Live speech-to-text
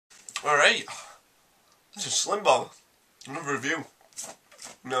Alright, this is SlimmBob, another review.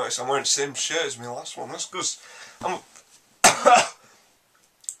 Notice I'm wearing the same shirt as my last one, that's because I'm...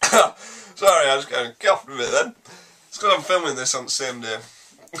 Sorry, I just kind of coughed a bit then. It's because I'm filming this on the same day.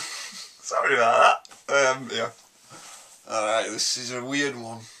 Sorry about that. Yeah. Alright, this is a weird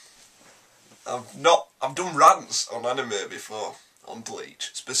one. I've done rants on anime before, on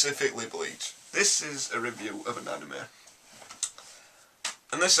Bleach, specifically Bleach. This is a review of an anime.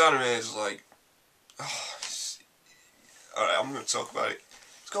 And this anime is like... Alright, I'm going to talk about it.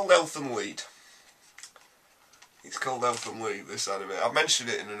 It's called Elfen Lied. It's called Elfen Lied, this anime. I've mentioned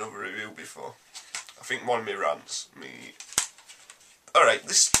it in another review before. I think one of my rants. Alright,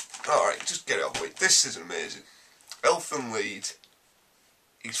 just get it off with. This is amazing. Elfen Lied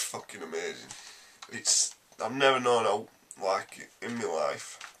is fucking amazing. I've never known how like it in my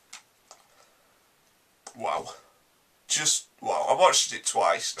life. Wow. Just wow. I watched it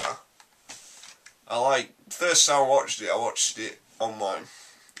twice now. First time I watched it online.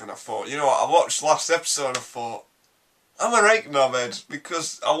 And I thought, you know what, I watched the last episode and I thought, I'm a right knobhead,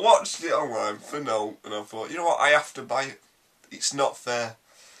 because I watched it online for now and I thought, you know what, I have to buy it. It's not fair.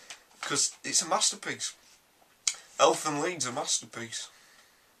 Because it's a masterpiece. Elfen Lied's a masterpiece.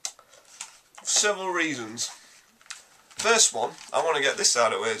 For several reasons. First one, I want to get this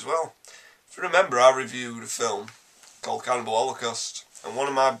out of the way as well. If you remember, I reviewed a film called Cannibal Holocaust, and one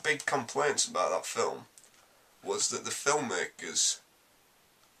of my big complaints about that film was that the filmmakers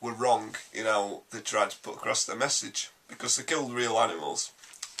were wrong in how they tried to put across their message, because they killed real animals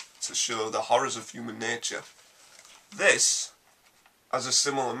to show the horrors of human nature. This has a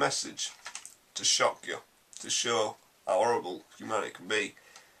similar message to shock you, to show how horrible humanity can be,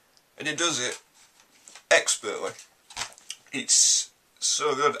 and it does it expertly. It's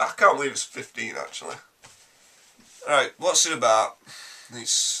so good. I can't believe it's 15 actually. Alright, what's it about?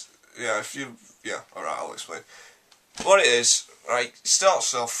 Alright, I'll explain. What it is, right, it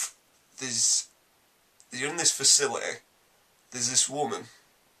starts off, you're in this facility, there's this woman,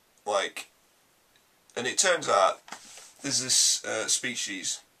 and it turns out there's this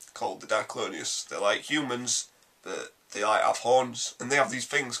species called the Diclonius. They're like humans, but they have horns, and they have these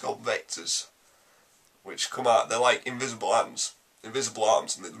things called vectors, which come out, they're like invisible arms, and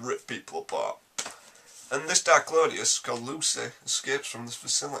they rip people apart. And this Diclonius, called Lucy, escapes from this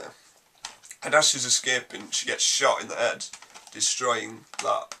facility. And as she's escaping, she gets shot in the head, destroying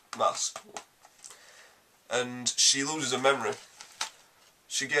that mask. And she loses her memory.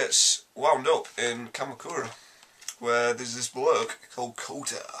 She gets wound up in Kamakura, where there's this bloke called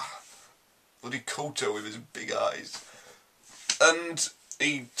Kota. Bloody Kota with his big eyes. And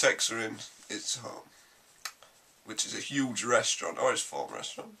he takes her in his home, which is a huge restaurant, or his former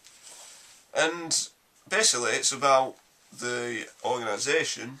restaurant. And basically it's about the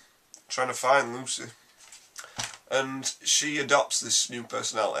organisation trying to find Lucy. And she adopts this new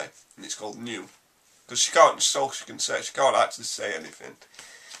personality, and it's called New. Because she can't actually say anything.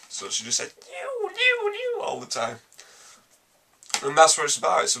 So she just says, New, all the time. And that's what it's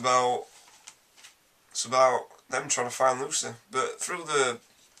about. It's about them trying to find Lucy. But through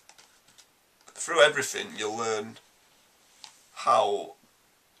everything, you'll learn how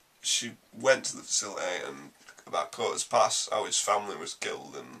she went to the facility and about Kota's past, how his family was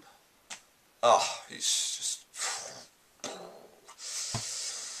killed, and it's just...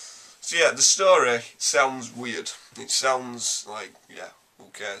 So yeah, the story sounds weird. It sounds like, yeah, who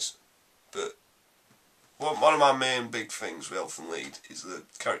cares? But one of my main big things with Elfen Lied is the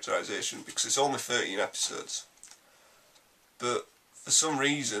characterisation, because it's only 13 episodes. But for some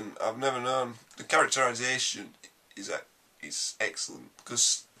reason, I've never known, the characterisation is excellent,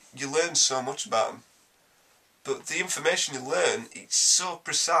 because you learn so much about them. But the information you learn, it's so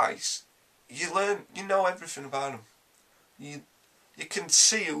precise. You know everything about them. You can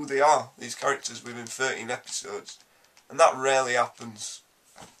see who they are, these characters, within 13 episodes. And that rarely happens.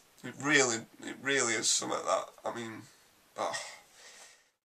 It really is something like that. I mean,